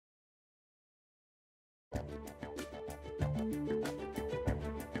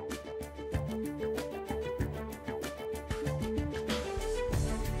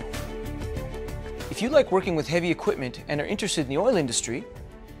If you like working with heavy equipment and are interested in the oil industry,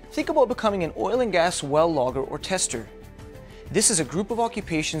 think about becoming an oil and gas well logger or tester. This is a group of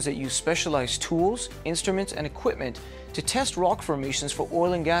occupations that use specialized tools, instruments, and equipment to test rock formations for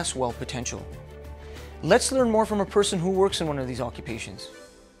oil and gas well potential. Let's learn more from a person who works in one of these occupations.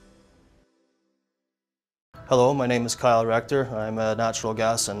 Hello, my name is Kyle Rector. I'm a natural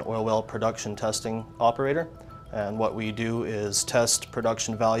gas and oil well production testing operator. And what we do is test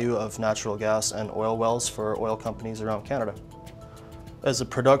production value of natural gas and oil wells for oil companies around Canada. As a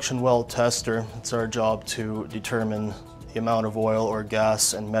production well tester, it's our job to determine the amount of oil or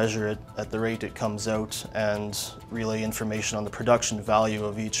gas and measure it at the rate it comes out and relay information on the production value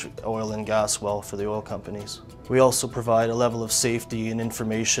of each oil and gas well for the oil companies. We also provide a level of safety and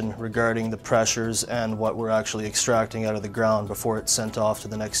information regarding the pressures and what we're actually extracting out of the ground before it's sent off to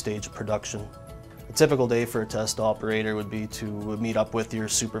the next stage of production. A typical day for a test operator would be to meet up with your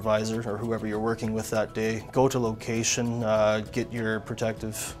supervisor or whoever you're working with that day, go to location, get your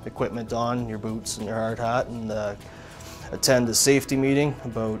protective equipment on, your boots and your hard hat, and attend a safety meeting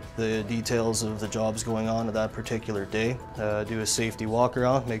about the details of the jobs going on at that particular day, do a safety walk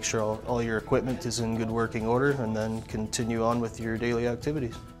around, make sure all your equipment is in good working order, and then continue on with your daily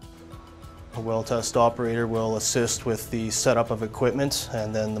activities. A well test operator will assist with the setup of equipment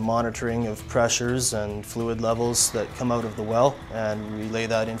and then the monitoring of pressures and fluid levels that come out of the well, and relay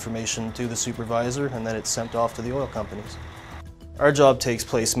that information to the supervisor, and then it's sent off to the oil companies. Our job takes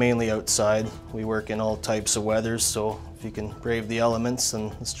place mainly outside. We work in all types of weathers, so if you can brave the elements,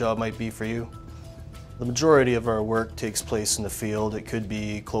 then this job might be for you. The majority of our work takes place in the field. It could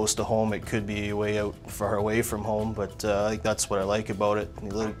be close to home, it could be way out far away from home, but I think that's what I like about it. A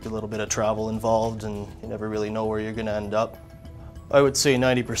little bit of travel involved, and you never really know where you're going to end up. I would say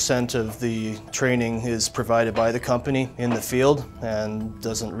 90% of the training is provided by the company in the field and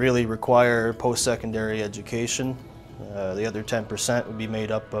doesn't really require post-secondary education. The other 10% would be made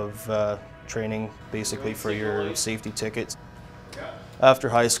up of training basically for your safety tickets. After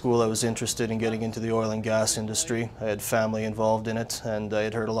high school, I was interested in getting into the oil and gas industry. I had family involved in it, and I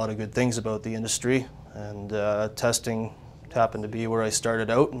had heard a lot of good things about the industry, and testing happened to be where I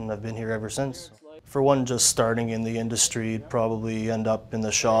started out, and I've been here ever since. For one just starting in the industry, you'd probably end up in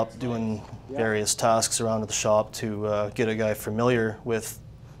the shop doing various tasks around the shop to get a guy familiar with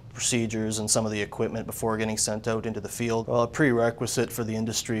procedures and some of the equipment before getting sent out into the field. Well, a prerequisite for the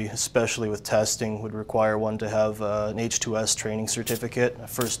industry, especially with testing, would require one to have an H2S training certificate, a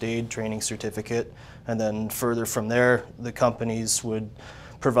first aid training certificate, and then further from there, the companies would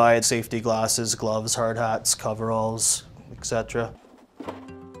provide safety glasses, gloves, hard hats, coveralls, etc.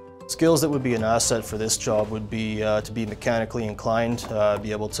 Skills that would be an asset for this job would be to be mechanically inclined,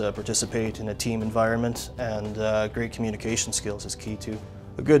 be able to participate in a team environment, and great communication skills is key too.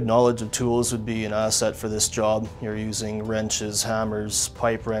 A good knowledge of tools would be an asset for this job. You're using wrenches, hammers,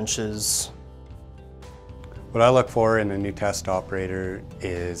 pipe wrenches. What I look for in a new test operator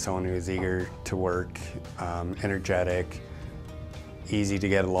is someone who is eager to work, energetic, easy to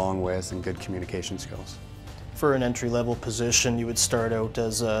get along with, and good communication skills. For an entry-level position, you would start out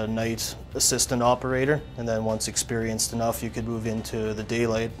as a night assistant operator, and then once experienced enough, you could move into the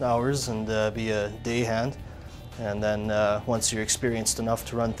daylight hours and be a day hand. And then once you're experienced enough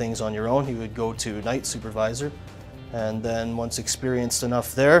to run things on your own, you would go to night supervisor. And then once experienced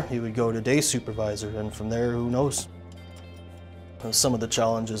enough there, you would go to day supervisor. And from there, who knows? Some of the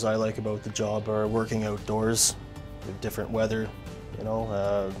challenges I like about the job are working outdoors with different weather. You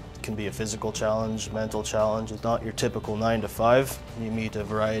know, it can be a physical challenge, mental challenge. It's not your typical 9 to 5. You meet a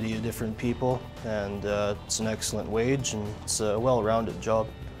variety of different people, and it's an excellent wage, and it's a well-rounded job.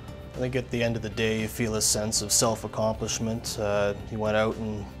 I think at the end of the day, you feel a sense of self-accomplishment. You went out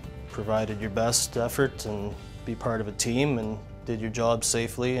and provided your best effort and be part of a team and did your job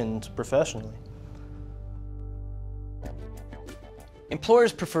safely and professionally.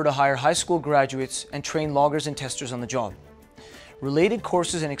 Employers prefer to hire high school graduates and train loggers and testers on the job. Related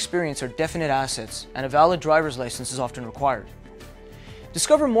courses and experience are definite assets, and a valid driver's license is often required.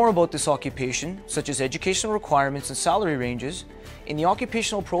 Discover more about this occupation, such as educational requirements and salary ranges, in the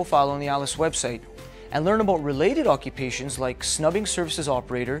occupational profile on the ALICE website, and learn about related occupations like snubbing services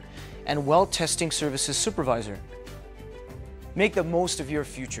operator and well testing services supervisor. Make the most of your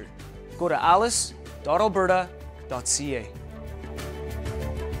future. Go to alice.alberta.ca.